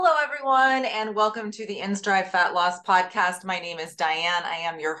everyone, and welcome to the inStriv Fat Loss Podcast. My name is Diane. I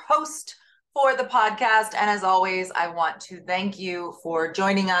am your host for the podcast. And as always, I want to thank you for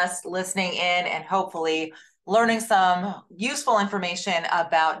joining us, listening in, and hopefully learning some useful information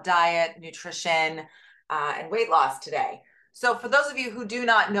about diet, nutrition, and weight loss today. So for those of you who do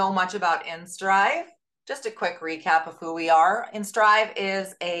not know much about inStriv, just a quick recap of who we are. inStriv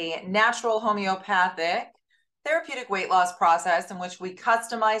is a natural homeopathic therapeutic weight loss process in which we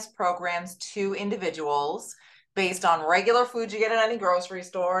customize programs to individuals based on regular foods you get at any grocery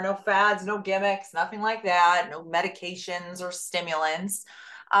store, no fads, no gimmicks, nothing like that, no medications or stimulants.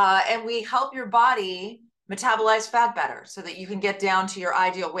 And we help your body metabolize fat better so that you can get down to your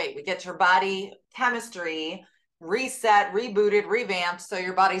ideal weight. We get your body chemistry reset, rebooted, revamped, so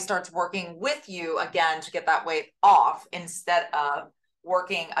your body starts working with you again to get that weight off instead of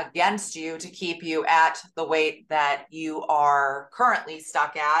working against you to keep you at the weight that you are currently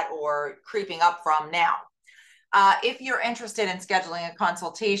stuck at or creeping up from now. If you're interested in scheduling a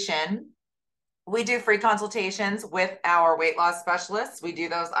consultation, we do free consultations with our weight loss specialists. We do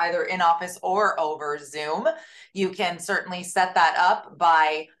those either in office or over Zoom. You can certainly set that up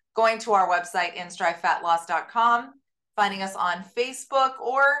by going to our website, inStrivFatLoss.com, finding us on Facebook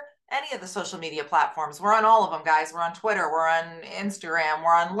or any of the social media platforms. We're on all of them, guys. We're on Twitter, we're on Instagram,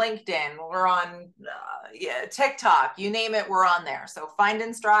 we're on LinkedIn, we're on TikTok, you name it, we're on there. So find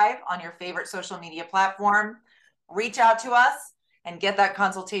inStriv on your favorite social media platform, reach out to us, and get that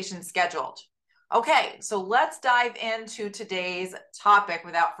consultation scheduled. Okay, so let's dive into today's topic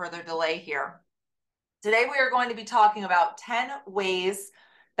without further delay here. Today we are going to be talking about 10 ways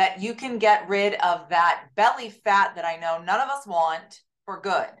that you can get rid of that belly fat that I know none of us want for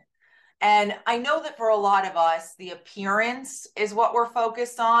good. And I know that for a lot of us, the appearance is what we're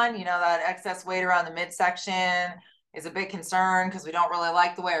focused on. You know, that excess weight around the midsection is a big concern because we don't really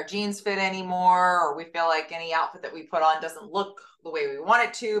like the way our jeans fit anymore, or we feel like any outfit that we put on doesn't look the way we want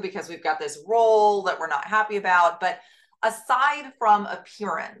it to because we've got this roll that we're not happy about. But aside from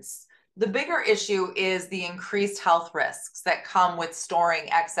appearance, the bigger issue is the increased health risks that come with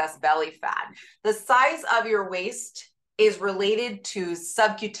storing excess belly fat. The size of your waist is related to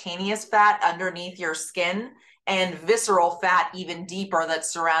subcutaneous fat underneath your skin and visceral fat even deeper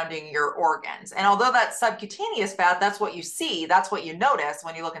that's surrounding your organs. And although that subcutaneous fat, that's what you see, that's what you notice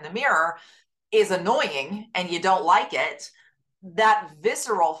when you look in the mirror, is annoying and you don't like it, that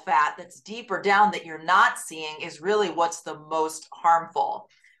visceral fat that's deeper down that you're not seeing is really what's the most harmful.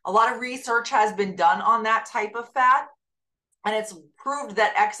 A lot of research has been done on that type of fat, and it's proved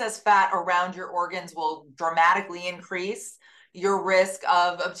that excess fat around your organs will dramatically increase your risk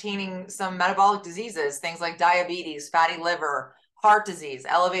of obtaining some metabolic diseases, things like diabetes, fatty liver, heart disease,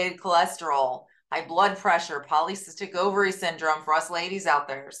 elevated cholesterol, high blood pressure, polycystic ovary syndrome for us ladies out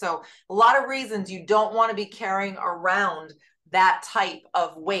there. So a lot of reasons you don't want to be carrying around that type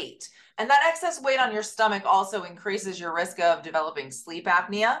of weight. And that excess weight on your stomach also increases your risk of developing sleep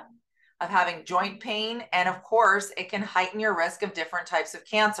apnea, of having joint pain, and of course, it can heighten your risk of different types of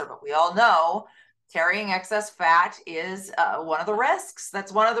cancer. But we all know carrying excess fat is one of the risks.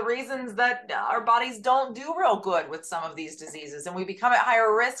 That's one of the reasons that our bodies don't do real good with some of these diseases, and we become at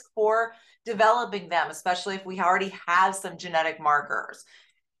higher risk for developing them, especially if we already have some genetic markers.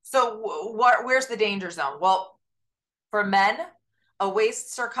 So where's the danger zone? Well, for men, a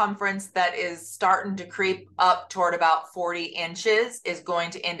waist circumference that is starting to creep up toward about 40 inches is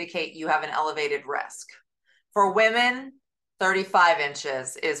going to indicate you have an elevated risk. For women, 35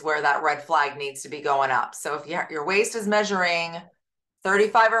 inches is where that red flag needs to be going up. So if your waist is measuring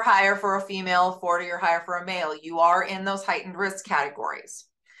 35 or higher for a female, 40 or higher for a male, you are in those heightened risk categories.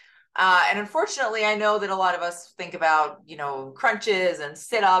 And unfortunately, I know that a lot of us think about, you know, crunches and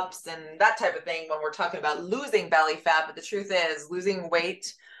sit-ups and that type of thing when we're talking about losing belly fat. But the truth is, losing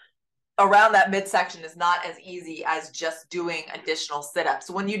weight around that midsection is not as easy as just doing additional sit-ups.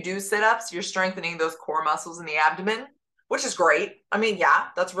 When you do sit-ups, you're strengthening those core muscles in the abdomen, which is great. I mean, yeah,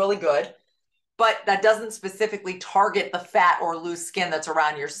 that's really good. But that doesn't specifically target the fat or loose skin that's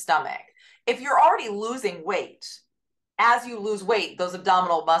around your stomach. If you're already losing weight, as you lose weight, those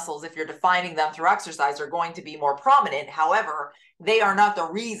abdominal muscles, if you're defining them through exercise, are going to be more prominent. However, they are not the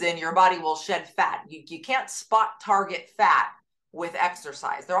reason your body will shed fat. You can't spot target fat with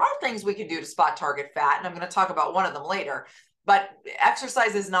exercise. There are things we can do to spot target fat, and I'm going to talk about one of them later. But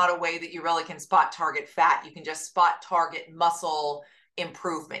exercise is not a way that you really can spot target fat. You can just spot target muscle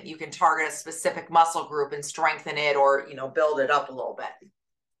improvement. You can target a specific muscle group and strengthen it, or, you know, build it up a little bit.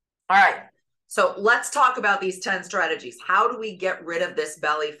 All right. So let's talk about these 10 strategies. How do we get rid of this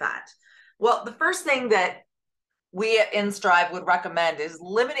belly fat? Well, the first thing that we at inStriv would recommend is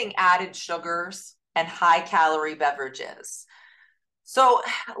limiting added sugars and high calorie beverages. So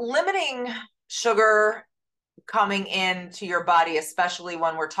limiting sugar coming into your body, especially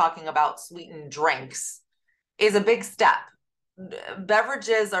when we're talking about sweetened drinks, is a big step.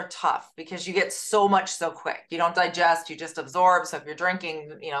 Beverages are tough because you get so much so quick. You don't digest, you just absorb. So if you're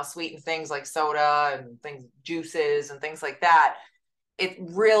drinking, sweetened things like soda and things, juices and things like that, it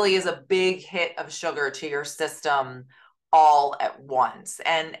really is a big hit of sugar to your system all at once.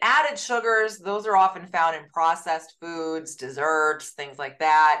 And added sugars, those are often found in processed foods, desserts, things like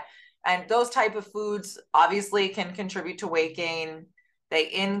that. And those type of foods obviously can contribute to weight gain. They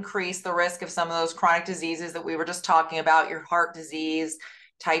increase the risk of some of those chronic diseases that we were just talking about, your heart disease,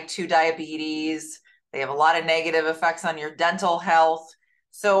 type 2 diabetes. They have a lot of negative effects on your dental health.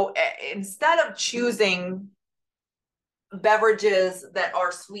 So instead of choosing beverages that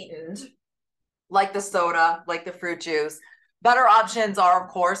are sweetened, like the soda, like the fruit juice, better options are, of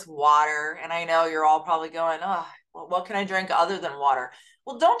course, water. And I know you're all probably going, oh, well, what can I drink other than water?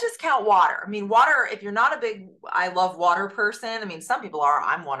 Well, don't discount water. I mean, water, if you're not a big, I love water person, I mean, some people are,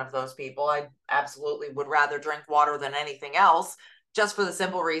 I'm one of those people. I absolutely would rather drink water than anything else, just for the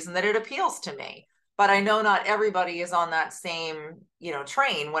simple reason that it appeals to me. But I know not everybody is on that same,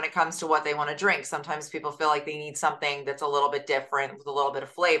 train when it comes to what they want to drink. Sometimes people feel like they need something that's a little bit different with a little bit of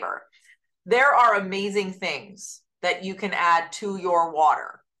flavor. There are amazing things that you can add to your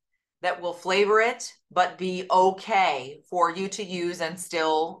water that will flavor it, but be okay for you to use and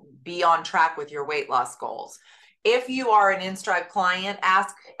still be on track with your weight loss goals. If you are an inStriv client,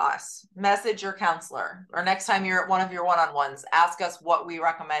 ask us, message your counselor, or next time you're at one of your one-on-ones, ask us what we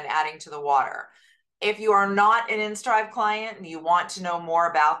recommend adding to the water. If you are not an inStriv client and you want to know more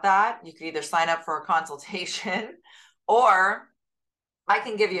about that, you can either sign up for a consultation or I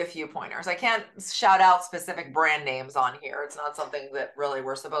can give you a few pointers. I can't shout out specific brand names on here. It's not something that really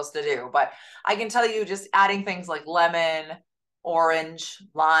we're supposed to do, but I can tell you just adding things like lemon, orange,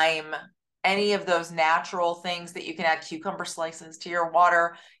 lime, any of those natural things that you can add, cucumber slices to your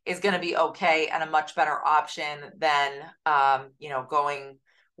water, is going to be okay and a much better option than, going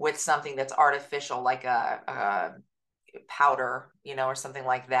with something that's artificial, like a powder, or something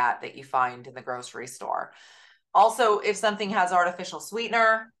like that you find in the grocery store. Also, if something has artificial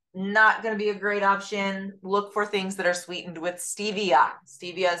sweetener, not going to be a great option. Look for things that are sweetened with stevia.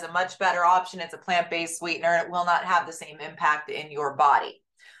 Stevia is a much better option. It's a plant-based sweetener. It will not have the same impact in your body.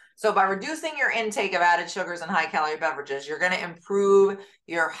 So by reducing your intake of added sugars and high-calorie beverages, you're going to improve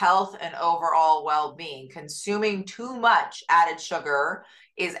your health and overall well-being. Consuming too much added sugar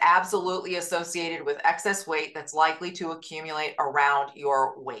is absolutely associated with excess weight that's likely to accumulate around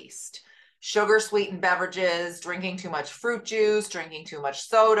your waist. Sugar sweetened beverages, drinking too much fruit juice, drinking too much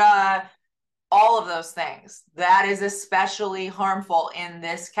soda, all of those things. That is especially harmful in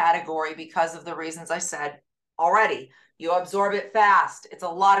this category because of the reasons I said already. You absorb it fast. It's a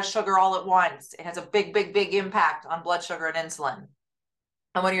lot of sugar all at once. It has a big, big, big impact on blood sugar and insulin.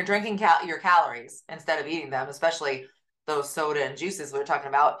 And when you're drinking your calories instead of eating them, especially those soda and juices we were talking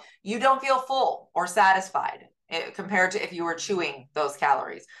about, you don't feel full or satisfied compared to if you were chewing those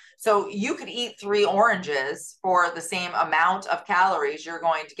calories. So you could eat 3 oranges for the same amount of calories you're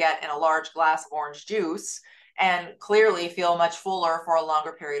going to get in a large glass of orange juice and clearly feel much fuller for a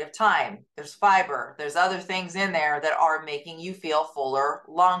longer period of time. There's fiber, there's other things in there that are making you feel fuller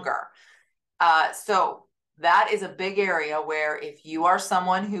longer. So that is a big area where if you are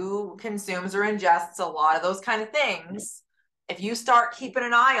someone who consumes or ingests a lot of those kind of things, if you start keeping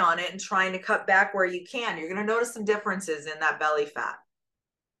an eye on it and trying to cut back where you can, you're going to notice some differences in that belly fat.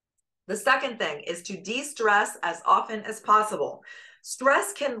 The second thing is to de-stress as often as possible.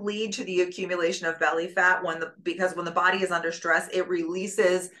 Stress can lead to the accumulation of belly fat because when the body is under stress, it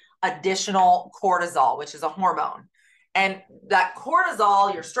releases additional cortisol, which is a hormone. And that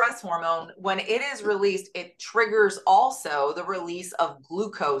cortisol, your stress hormone, when it is released, it triggers also the release of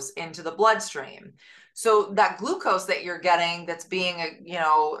glucose into the bloodstream. So that glucose that you're getting that's being,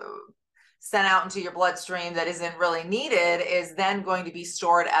 sent out into your bloodstream that isn't really needed is then going to be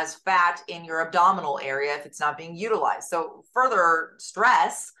stored as fat in your abdominal area if it's not being utilized. So further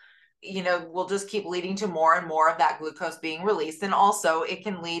stress, will just keep leading to more and more of that glucose being released. And also it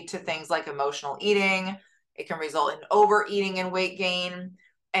can lead to things like emotional eating. It can result in overeating and weight gain.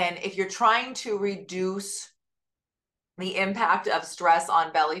 And if you're trying to reduce the impact of stress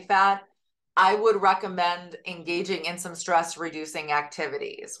on belly fat, I would recommend engaging in some stress reducing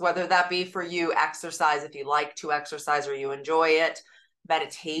activities, whether that be for you exercise, if you like to exercise or you enjoy it,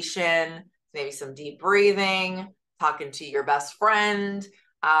 meditation, maybe some deep breathing, talking to your best friend,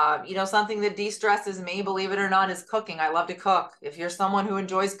 Something that de-stresses me, believe it or not, is cooking. I love to cook. If you're someone who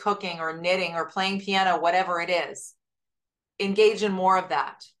enjoys cooking or knitting or playing piano, whatever it is, engage in more of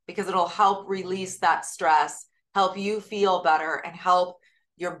that, because it'll help release that stress, help you feel better, and help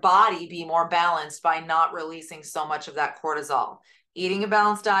your body be more balanced by not releasing so much of that cortisol. Eating a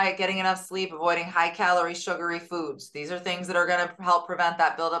balanced diet, getting enough sleep, avoiding high calorie, sugary foods. These are things that are going to help prevent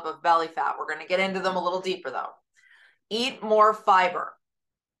that buildup of belly fat. We're going to get into them a little deeper though. Eat more fiber.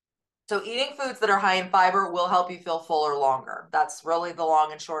 So eating foods that are high in fiber will help you feel fuller longer. That's really the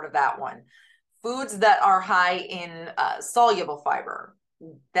long and short of that one. Foods that are high in soluble fiber,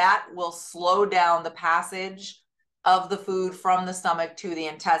 that will slow down the passage of the food from the stomach to the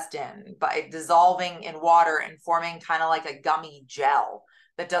intestine by dissolving in water and forming kind of like a gummy gel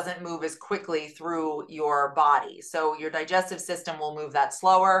that doesn't move as quickly through your body. So your digestive system will move that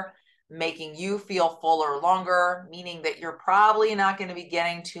slower, making you feel fuller longer, meaning that you're probably not going to be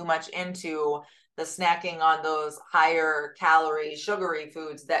getting too much into the snacking on those higher calorie, sugary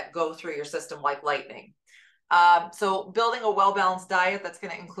foods that go through your system like lightning. So building a well-balanced diet that's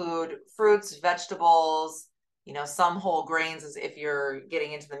going to include fruits, vegetables, some whole grains, as if you're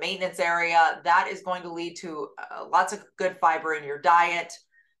getting into the maintenance area, that is going to lead to lots of good fiber in your diet.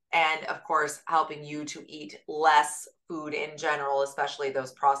 And of course, helping you to eat less food in general, especially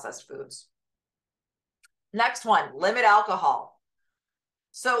those processed foods. Next one, limit alcohol.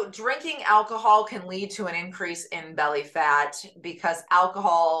 So drinking alcohol can lead to an increase in belly fat because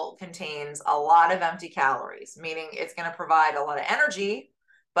alcohol contains a lot of empty calories, meaning it's going to provide a lot of energy,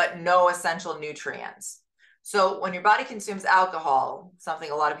 but no essential nutrients. So when your body consumes alcohol, something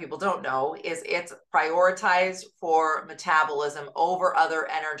a lot of people don't know is it's prioritized for metabolism over other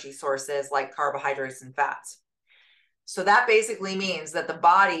energy sources like carbohydrates and fats. So that basically means that the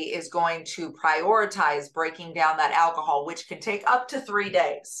body is going to prioritize breaking down that alcohol, which can take up to 3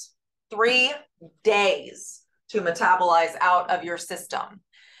 days. 3 days to metabolize out of your system.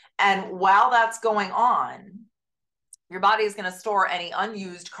 And while that's going on, your body is going to store any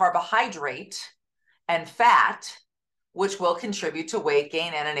unused carbohydrate and fat, which will contribute to weight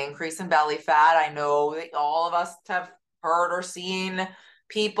gain and an increase in belly fat. I know that all of us have heard or seen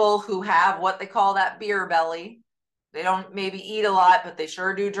people who have what they call that beer belly. They don't maybe eat a lot, but they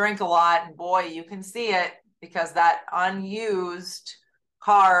sure do drink a lot. And boy, you can see it because that unused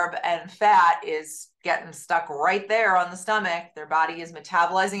carb and fat is getting stuck right there on the stomach. Their body is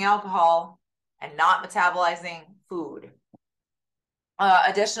metabolizing alcohol and not metabolizing food.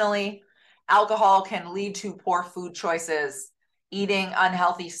 Additionally, alcohol can lead to poor food choices, eating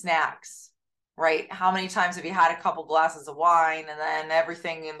unhealthy snacks, right? How many times have you had a couple glasses of wine and then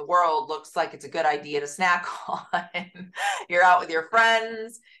everything in the world looks like it's a good idea to snack on? You're out with your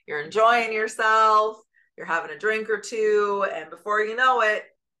friends, you're enjoying yourself, you're having a drink or two, and before you know it,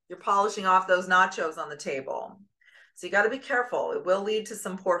 you're polishing off those nachos on the table. So you got to be careful. It will lead to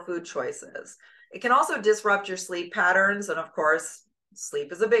some poor food choices. It can also disrupt your sleep patterns, and of course,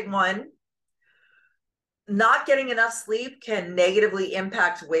 sleep is a big one. Not getting enough sleep can negatively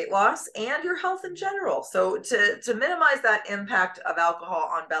impact weight loss and your health in general. So to minimize that impact of alcohol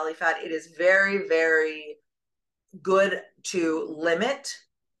on belly fat, it is very, very good to limit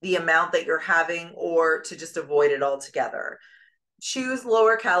the amount that you're having or to just avoid it altogether. Choose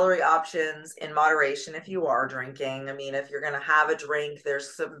lower calorie options in moderation if you are drinking. I mean, if you're going to have a drink,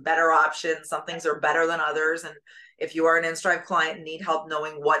 there's some better options. Some things are better than others. And if you are an inStriv client and need help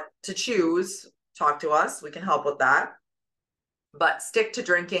knowing what to choose, talk to us. We can help with that. But stick to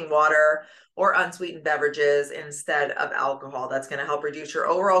drinking water or unsweetened beverages instead of alcohol. That's going to help reduce your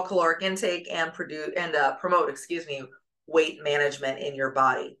overall caloric intake and promote, weight management in your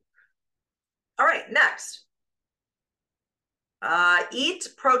body. All right, next. Eat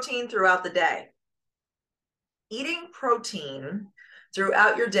protein throughout the day. Eating protein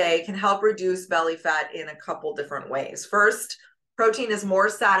throughout your day can help reduce belly fat in a couple different ways. First, protein is more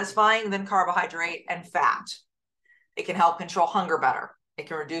satisfying than carbohydrate and fat. It can help control hunger better. It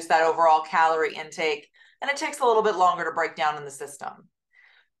can reduce that overall calorie intake, and it takes a little bit longer to break down in the system.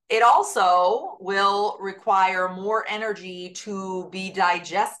 It also will require more energy to be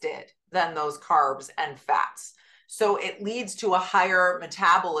digested than those carbs and fats. So it leads to a higher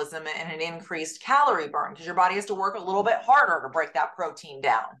metabolism and an increased calorie burn because your body has to work a little bit harder to break that protein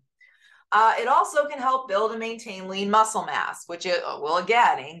down. It also can help build and maintain lean muscle mass, which will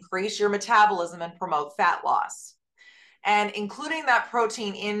again increase your metabolism and promote fat loss. And including that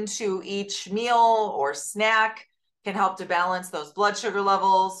protein into each meal or snack can help to balance those blood sugar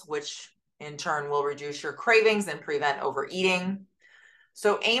levels, which in turn will reduce your cravings and prevent overeating.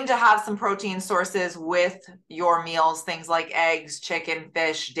 So aim to have some protein sources with your meals, things like eggs, chicken,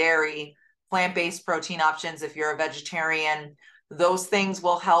 fish, dairy, plant-based protein options if you're a vegetarian. Those things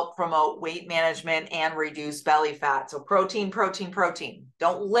will help promote weight management and reduce belly fat. So protein, protein, protein.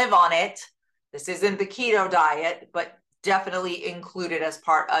 Don't live on it. This isn't the keto diet, but definitely include it as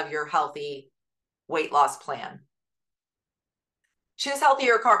part of your healthy weight loss plan. Choose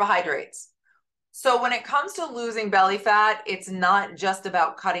healthier carbohydrates. So when it comes to losing belly fat, it's not just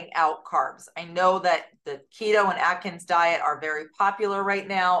about cutting out carbs. I know that the keto and Atkins diet are very popular right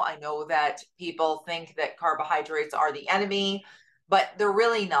now. I know that people think that carbohydrates are the enemy, but they're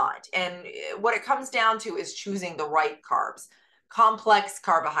really not. And what it comes down to is choosing the right carbs. Complex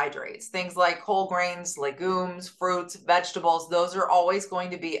carbohydrates, things like whole grains, legumes, fruits, vegetables, those are always going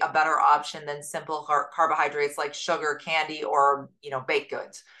to be a better option than simple carbohydrates like sugar, candy, or baked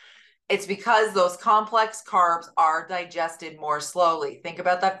goods. It's because those complex carbs are digested more slowly. Think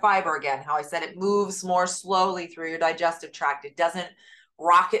about that fiber again, how I said it moves more slowly through your digestive tract. It doesn't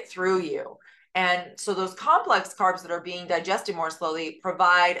rocket through you. And so those complex carbs that are being digested more slowly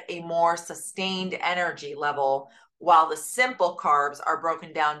provide a more sustained energy level, while the simple carbs are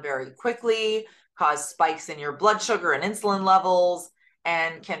broken down very quickly, cause spikes in your blood sugar and insulin levels,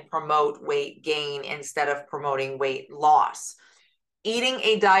 and can promote weight gain instead of promoting weight loss. Eating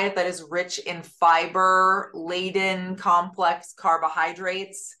a diet that is rich in fiber-laden complex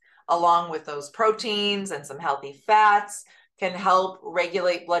carbohydrates, along with those proteins and some healthy fats, can help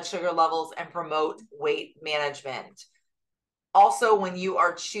regulate blood sugar levels and promote weight management. Also, when you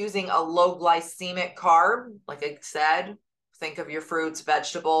are choosing a low glycemic carb, like I said, think of your fruits,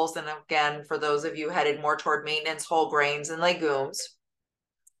 vegetables, and again, for those of you headed more toward maintenance, whole grains and legumes,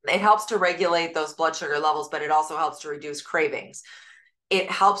 it helps to regulate those blood sugar levels, but it also helps to reduce cravings.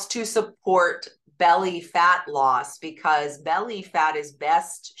 It helps to support belly fat loss because belly fat is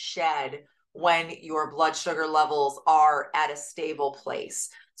best shed when your blood sugar levels are at a stable place.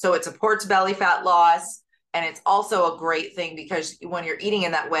 So it supports belly fat loss. And it's also a great thing because when you're eating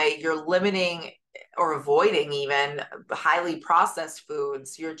in that way, you're limiting or avoiding even highly processed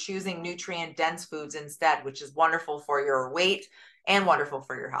foods. You're choosing nutrient dense foods instead, which is wonderful for your weight and wonderful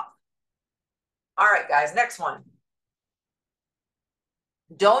for your health. All right, guys, next one.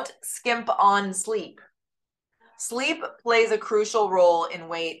 Don't skimp on sleep. Sleep plays a crucial role in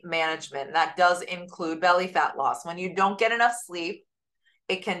weight management. That does include belly fat loss. When you don't get enough sleep,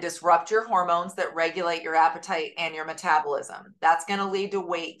 it can disrupt your hormones that regulate your appetite and your metabolism. That's going to lead to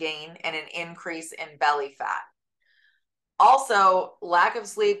weight gain and an increase in belly fat. Also, lack of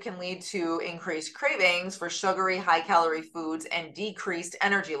sleep can lead to increased cravings for sugary, high-calorie foods and decreased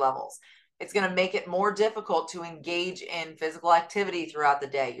energy levels. It's going to make it more difficult to engage in physical activity throughout the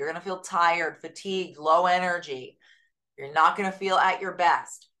day. You're going to feel tired, fatigued, low energy. You're not going to feel at your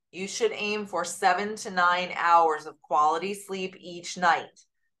best. You should aim for 7 to 9 hours of quality sleep each night.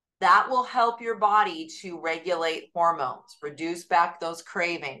 That will help your body to regulate hormones, reduce back those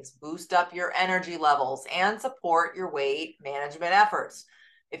cravings, boost up your energy levels, and support your weight management efforts.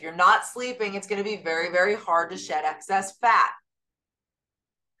 If you're not sleeping, it's going to be very, very hard to shed excess fat.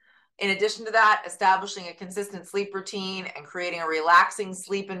 In addition to that, establishing a consistent sleep routine and creating a relaxing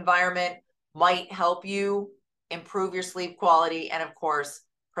sleep environment might help you improve your sleep quality and, of course,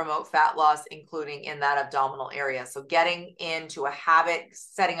 promote fat loss, including in that abdominal area. So getting into a habit,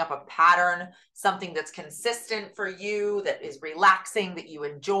 setting up a pattern, something that's consistent for you, that is relaxing, that you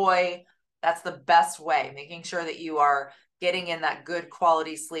enjoy, that's the best way, making sure that you are getting in that good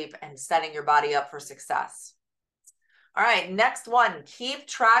quality sleep and setting your body up for success. All right, next one, keep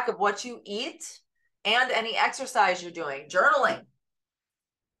track of what you eat and any exercise you're doing. Journaling.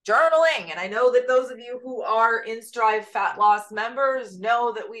 And I know that those of you who are inStriv fat loss members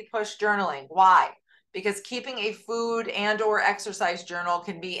know that we push journaling. Why? Because keeping a food and or exercise journal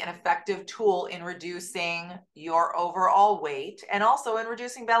can be an effective tool in reducing your overall weight and also in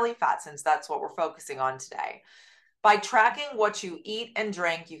reducing belly fat, since that's what we're focusing on today. By tracking what you eat and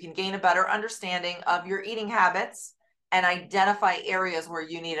drink, you can gain a better understanding of your eating habits and identify areas where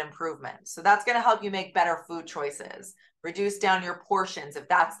you need improvement. So that's going to help you make better food choices. Reduce down your portions if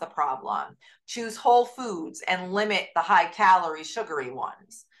that's the problem. Choose whole foods and limit the high calorie, sugary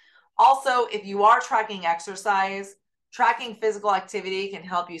ones. Also, if you are tracking exercise, tracking physical activity can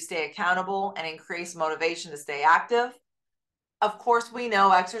help you stay accountable and increase motivation to stay active. Of course, we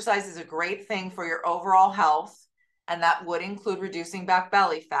know exercise is a great thing for your overall health, and that would include reducing back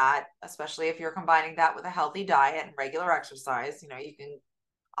belly fat, especially if you're combining that with a healthy diet and regular exercise. You can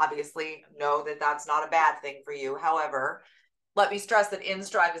obviously know that that's not a bad thing for you. However, let me stress that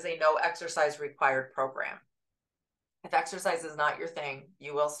inStriv is a no exercise required program. If exercise is not your thing,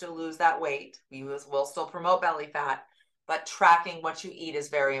 you will still lose that weight. You will still promote belly fat, but tracking what you eat is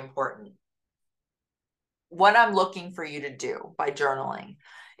very important. What I'm looking for you to do by journaling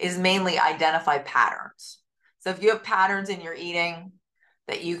is mainly identify patterns. So if you have patterns in your eating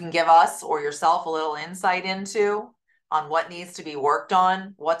that you can give us or yourself a little insight into on what needs to be worked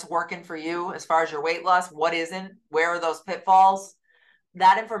on, what's working for you as far as your weight loss, what isn't, where are those pitfalls,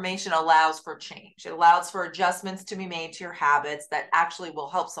 that information allows for change. It allows for adjustments to be made to your habits that actually will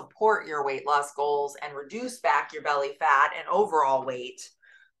help support your weight loss goals and reduce back your belly fat and overall weight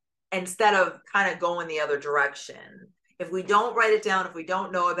instead of kind of going the other direction. If we don't write it down, if we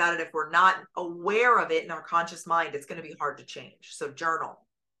don't know about it, if we're not aware of it in our conscious mind, it's going to be hard to change. So journal.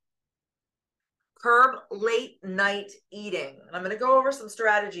 Curb late night eating. And I'm going to go over some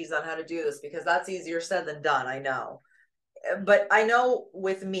strategies on how to do this because that's easier said than done, I know. But I know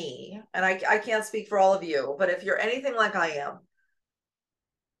with me, and I can't speak for all of you, but if you're anything like I am,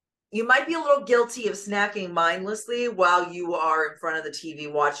 you might be a little guilty of snacking mindlessly while you are in front of the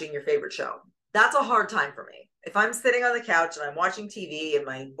TV watching your favorite show. That's a hard time for me. If I'm sitting on the couch and I'm watching TV and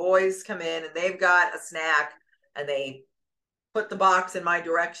my boys come in and they've got a snack and they put the box in my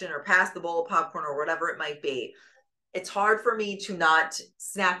direction or pass the bowl of popcorn or whatever it might be, it's hard for me to not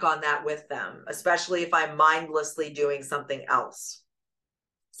snack on that with them, especially if I'm mindlessly doing something else.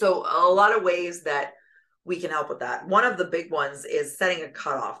 So a lot of ways that we can help with that. One of the big ones is setting a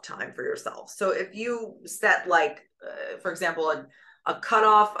cutoff time for yourself. So if you set like, for example, a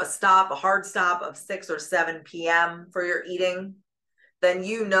cutoff, a stop, a hard stop of 6 or 7 p.m. for your eating, then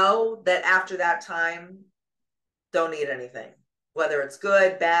you know that after that time, don't eat anything, whether it's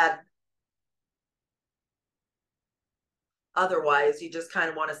good, bad. Otherwise, you just kind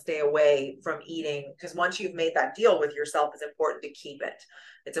of want to stay away from eating because once you've made that deal with yourself, it's important to keep it.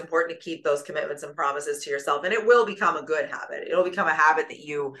 It's important to keep those commitments and promises to yourself, and it will become a good habit. It'll become a habit that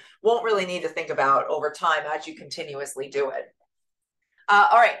you won't really need to think about over time as you continuously do it. All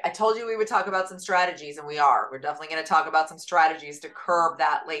right, I told you we would talk about some strategies, and we are. We're definitely going to talk about some strategies to curb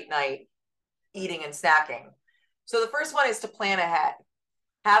that late night eating and snacking. So the first one is to plan ahead.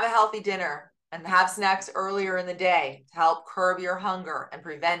 Have a healthy dinner and have snacks earlier in the day to help curb your hunger and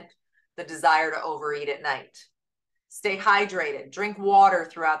prevent the desire to overeat at night. Stay hydrated. Drink water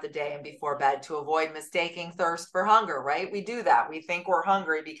throughout the day and before bed to avoid mistaking thirst for hunger, right? We do that. We think we're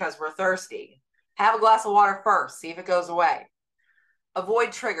hungry because we're thirsty. Have a glass of water first. See if it goes away.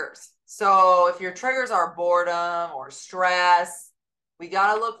 Avoid triggers. So if your triggers are boredom or stress, we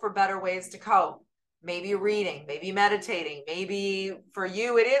got to look for better ways to cope. Maybe reading, maybe meditating, maybe for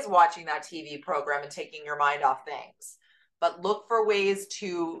you it is watching that TV program and taking your mind off things. But look for ways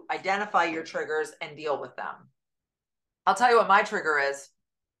to identify your triggers and deal with them. I'll tell you what my trigger is.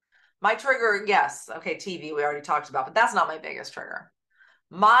 My trigger, yes, okay, TV we already talked about, but that's not my biggest trigger.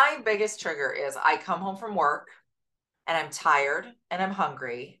 My biggest trigger is I come home from work and I'm tired and I'm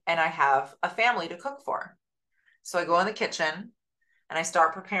hungry and I have a family to cook for. So I go in the kitchen and I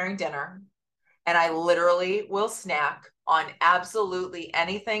start preparing dinner. And I literally will snack on absolutely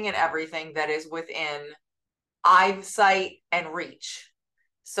anything and everything that is within eyesight and reach.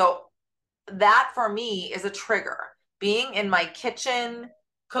 So that for me is a trigger. Being in my kitchen,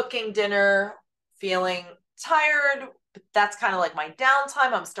 cooking dinner, feeling tired, that's kind of like my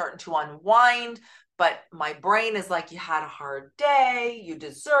downtime. I'm starting to unwind, but my brain is like, you had a hard day, you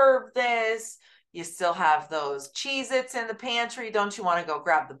deserve this. You still have those Cheez-Its in the pantry. Don't you want to go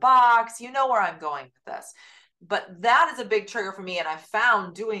grab the box? You know where I'm going with this. But that is a big trigger for me. And I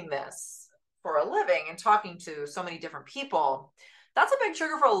found doing this for a living and talking to so many different people, that's a big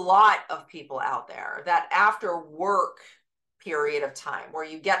trigger for a lot of people out there, that after work period of time where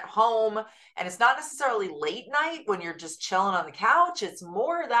you get home and it's not necessarily late night when you're just chilling on the couch. It's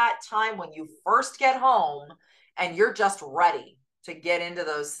more that time when you first get home and you're just ready to get into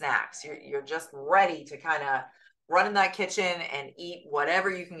those snacks. You're just ready to kind of run in that kitchen and eat whatever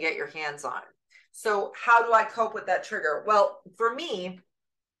you can get your hands on. So how do I cope with that trigger? Well, for me,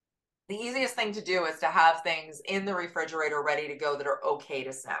 the easiest thing to do is to have things in the refrigerator ready to go that are okay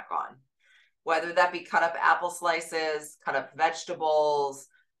to snack on. Whether that be cut up apple slices, cut up vegetables.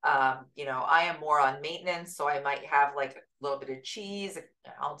 I am more on maintenance, so I might have like a little bit of cheese, an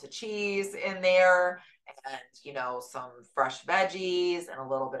ounce of cheese in there, and some fresh veggies and a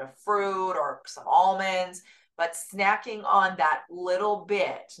little bit of fruit or some almonds. But snacking on that little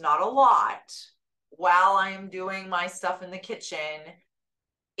bit, not a lot, while I'm doing my stuff in the kitchen,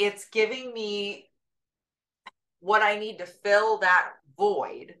 it's giving me what I need to fill that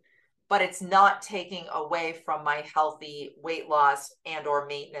void, but it's not taking away from my healthy weight loss and or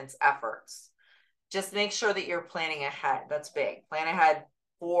maintenance efforts. just make sure that you're planning ahead. That's big. Plan ahead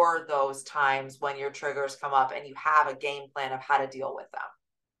for those times when your triggers come up and you have a game plan of how to deal with them.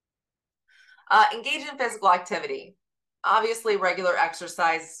 Engage in physical activity. Obviously, regular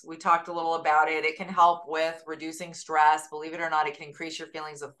exercise, we talked a little about it. It can help with reducing stress. Believe it or not, it can increase your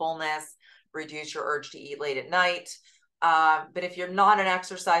feelings of fullness, reduce your urge to eat late at night. But if you're not an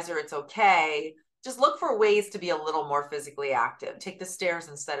exerciser, it's okay. Just look for ways to be a little more physically active. Take the stairs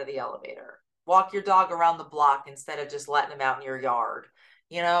instead of the elevator. Walk your dog around the block instead of just letting him out in your yard.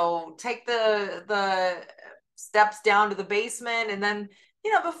 You know, take the steps down to the basement, and then,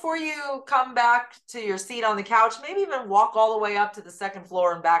 you know, before you come back to your seat on the couch, maybe even walk all the way up to the second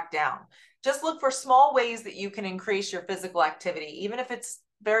floor and back down. Just look for small ways that you can increase your physical activity, even if it's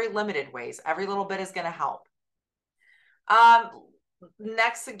very limited ways. Every little bit is going to help.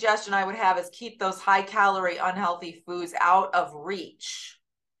 Next suggestion I would have is keep those high calorie, unhealthy foods out of reach.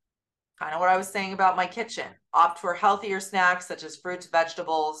 Kind of what I was saying about my kitchen. Opt for healthier snacks such as fruits,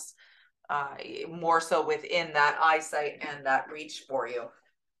 vegetables, more so within that eyesight and that reach for you.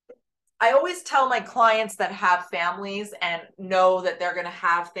 I always tell my clients that have families and know that they're going to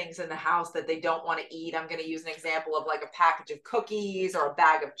have things in the house that they don't want to eat. I'm going to use an example of like a package of cookies or a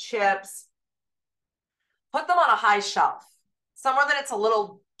bag of chips. Put them on a high shelf, somewhere that it's a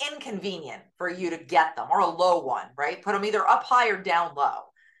little inconvenient for you to get them, or a low one, right? Put them either up high or down low,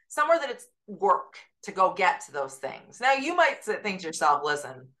 somewhere that it's work to go get to those things. Now, you might think to yourself,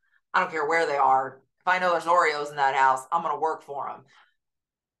 listen, I don't care where they are. If I know there's Oreos in that house, I'm going to work for them.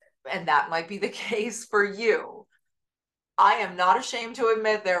 And that might be the case for you. I am not ashamed to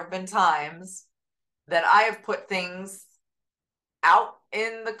admit there have been times that I have put things out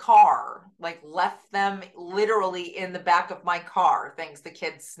in the car, like left them literally in the back of my car, things the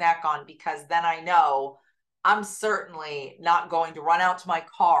kids snack on, because then I know I'm certainly not going to run out to my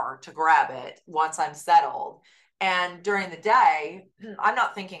car to grab it once I'm settled. And during the day, I'm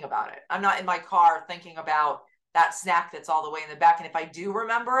not thinking about it. I'm not in my car thinking about that snack that's all the way in the back. And if I do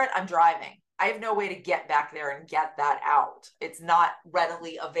remember it, I'm driving. I have no way to get back there and get that out. It's not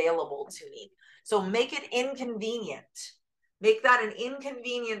readily available to me. So make it inconvenient. Make that an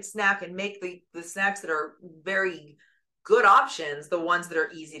inconvenient snack, and make the snacks that are very good options the ones that are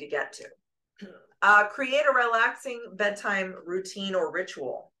easy to get to. Create a relaxing bedtime routine or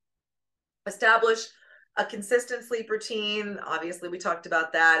ritual. Establish a consistent sleep routine. Obviously, we talked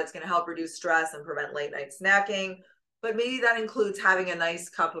about that. It's going to help reduce stress and prevent late night snacking. But maybe that includes having a nice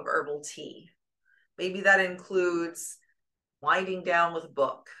cup of herbal tea. Maybe that includes winding down with a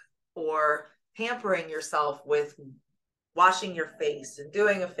book, or pampering yourself with washing your face and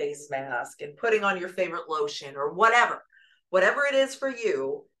doing a face mask and putting on your favorite lotion, or whatever it is for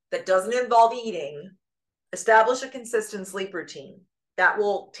you that doesn't involve eating. Establish a consistent sleep routine that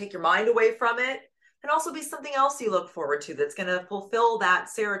will take your mind away from it, and also be something else you look forward to that's going to fulfill that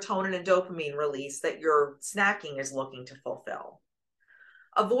serotonin and dopamine release that your snacking is looking to fulfill.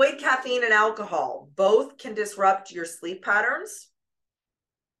 Avoid caffeine and alcohol. Both can disrupt your sleep patterns,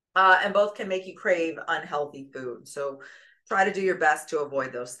 and both can make you crave unhealthy food. So try to do your best to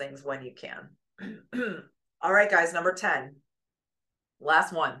avoid those things when you can. All right, guys, number 10.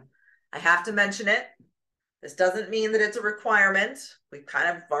 Last one. I have to mention it. This doesn't mean that it's a requirement. We've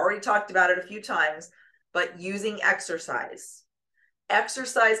kind of already talked about it a few times, but using exercise.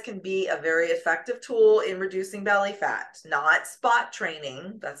 Exercise can be a very effective tool in reducing belly fat. Not spot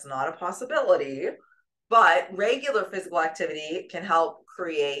training, that's not a possibility, but regular physical activity can help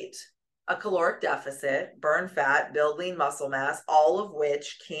create a caloric deficit, burn fat, build lean muscle mass, all of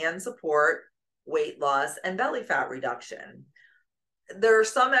which can support weight loss and belly fat reduction. There are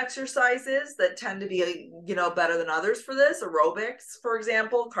some exercises that tend to be, better than others for this. Aerobics, for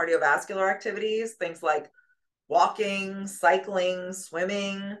example, cardiovascular activities, things like walking, cycling,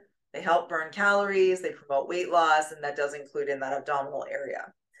 swimming, they help burn calories, they promote weight loss, and that does include in that abdominal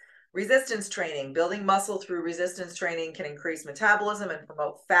area. Resistance training, building muscle through resistance training can increase metabolism and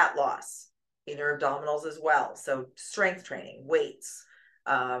promote fat loss in your abdominals as well. So strength training, weights,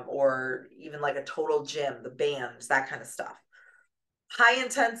 or even like a total gym, the bands, that kind of stuff. High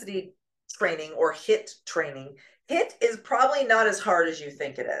intensity training or HIIT training. HIIT is probably not as hard as you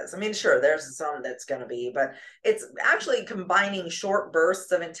think it is. I mean, sure, there's some that's going to be, but it's actually combining short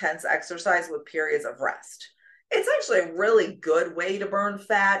bursts of intense exercise with periods of rest. It's actually a really good way to burn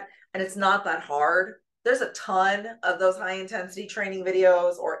fat, and it's not that hard. There's a ton of those high intensity training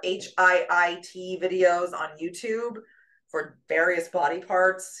videos, or HIIT videos on YouTube for various body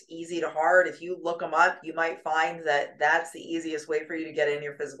parts, easy to hard. If you look them up, you might find that that's the easiest way for you to get in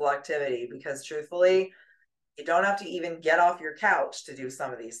your physical activity, because truthfully, You don't have to even get off your couch to do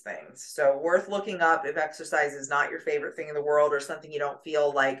some of these things. So worth looking up if exercise is not your favorite thing in the world or something you don't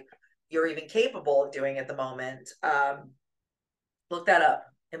feel like you're even capable of doing at the moment. Look that up.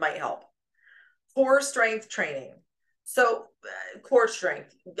 It might help. Core strength training. So core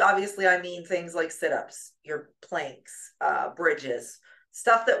strength, obviously I mean things like sit-ups, your planks, bridges,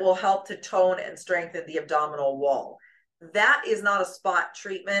 stuff that will help to tone and strengthen the abdominal wall. That is not a spot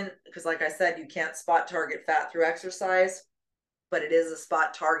treatment because like I said, you can't spot target fat through exercise, but it is a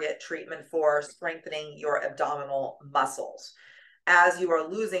spot target treatment for strengthening your abdominal muscles. As you are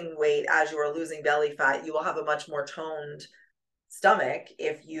losing weight, as you are losing belly fat, you will have a much more toned stomach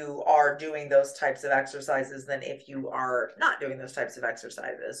if you are doing those types of exercises than if you are not doing those types of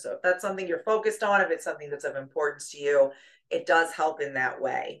exercises. So if that's something you're focused on, if it's something that's of importance to you, it does help in that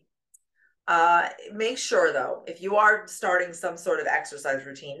way. Make sure though, if you are starting some sort of exercise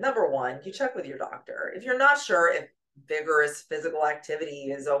routine, number one, you check with your doctor. If you're not sure if vigorous physical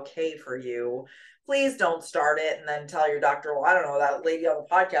activity is okay for you, please don't start it and then tell your doctor, well, I don't know, that lady on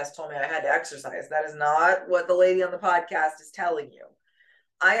the podcast told me I had to exercise. That is not what the lady on the podcast is telling you.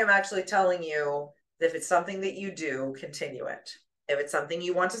 I am actually telling you that if it's something that you do, continue it. If it's something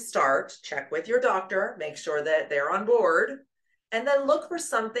you want to start, check with your doctor, make sure that they're on board, and then look for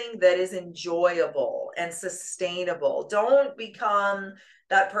something that is enjoyable and sustainable. Don't become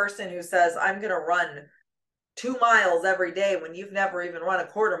that person who says, I'm going to run 2 miles every day when you've never even run a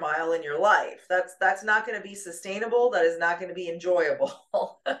quarter mile in your life. That's not going to be sustainable. That is not going to be enjoyable.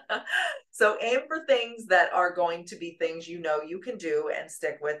 So aim for things that are going to be things you know you can do and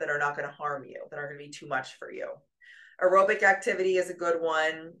stick with that are not going to harm you, that aren't going to be too much for you. Aerobic activity is a good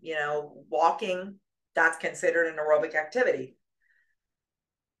one. You know, walking, that's considered an aerobic activity.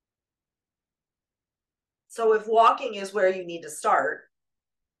 So if walking is where you need to start,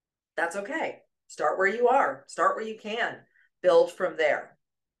 that's okay. Start where you are. Start where you can. Build from there.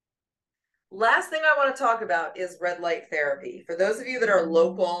 Last thing I want to talk about is red light therapy. For those of you that are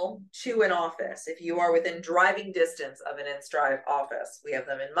local to an office, if you are within driving distance of an inStriv office, we have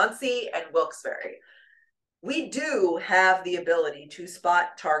them in Muncie and Wilkes-Barre. We do have the ability to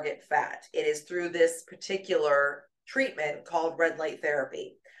spot target fat. It is through this particular treatment called red light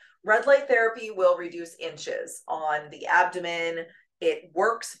therapy. Red light therapy will reduce inches on the abdomen. It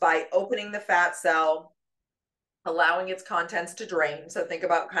works by opening the fat cell, allowing its contents to drain. So think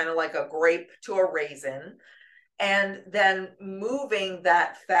about kind of like a grape to a raisin, and then moving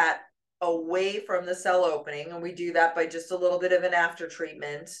that fat away from the cell opening. And we do that by just a little bit of an after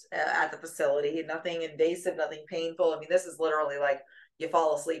treatment at the facility. Nothing invasive, nothing painful. I mean, this is literally like you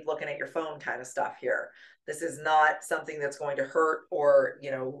fall asleep looking at your phone kind of stuff here. This is not something that's going to hurt or,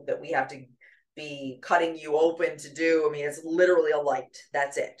 you know, that we have to be cutting you open to do. I mean, it's literally a light.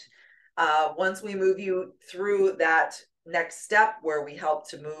 That's it. Once we move you through that next step where we help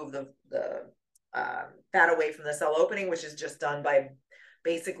to move the fat away from the cell opening, which is just done by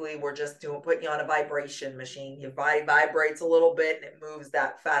basically we're just putting you on a vibration machine. Your body vibrates a little bit and it moves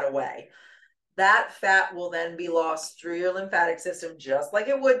that fat away. That fat will then be lost through your lymphatic system, just like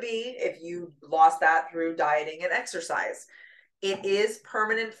it would be if you lost that through dieting and exercise. It is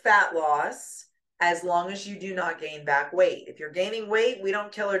permanent fat loss as long as you do not gain back weight. If you're gaining weight, we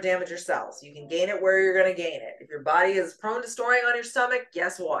don't kill or damage your cells. You can gain it where you're going to gain it. If your body is prone to storing on your stomach,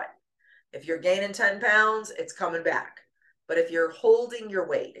 guess what? If you're gaining 10 pounds, it's coming back. But if you're holding your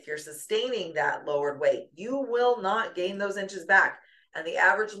weight, if you're sustaining that lowered weight, you will not gain those inches back. And the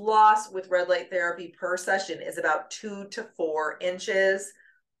average loss with red light therapy per session is about 2 to 4 inches,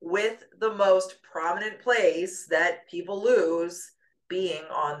 with the most prominent place that people lose being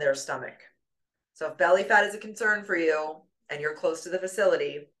on their stomach. So if belly fat is a concern for you and you're close to the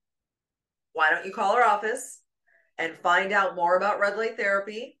facility, why don't you call our office and find out more about red light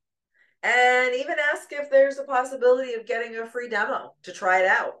therapy, and even ask if there's a possibility of getting a free demo to try it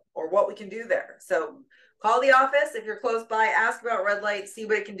out or what we can do there. So call the office if you're close by, ask about red light, see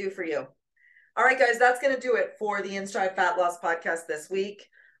what it can do for you. All right, guys, that's going to do it for the inStriv Fat Loss Podcast this week.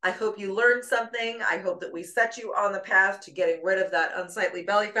 I hope you learned something. I hope that we set you on the path to getting rid of that unsightly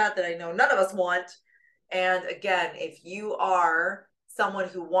belly fat that I know none of us want. And again, if you are someone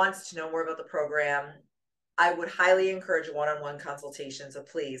who wants to know more about the program, I would highly encourage a one-on-one consultation. So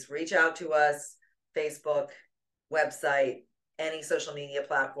please reach out to us, Facebook, website, any social media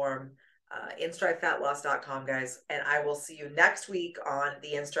platform, inStrivFatLoss.com, guys. And I will see you next week on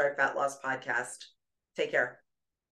the inStriv Fat Loss Podcast. Take care.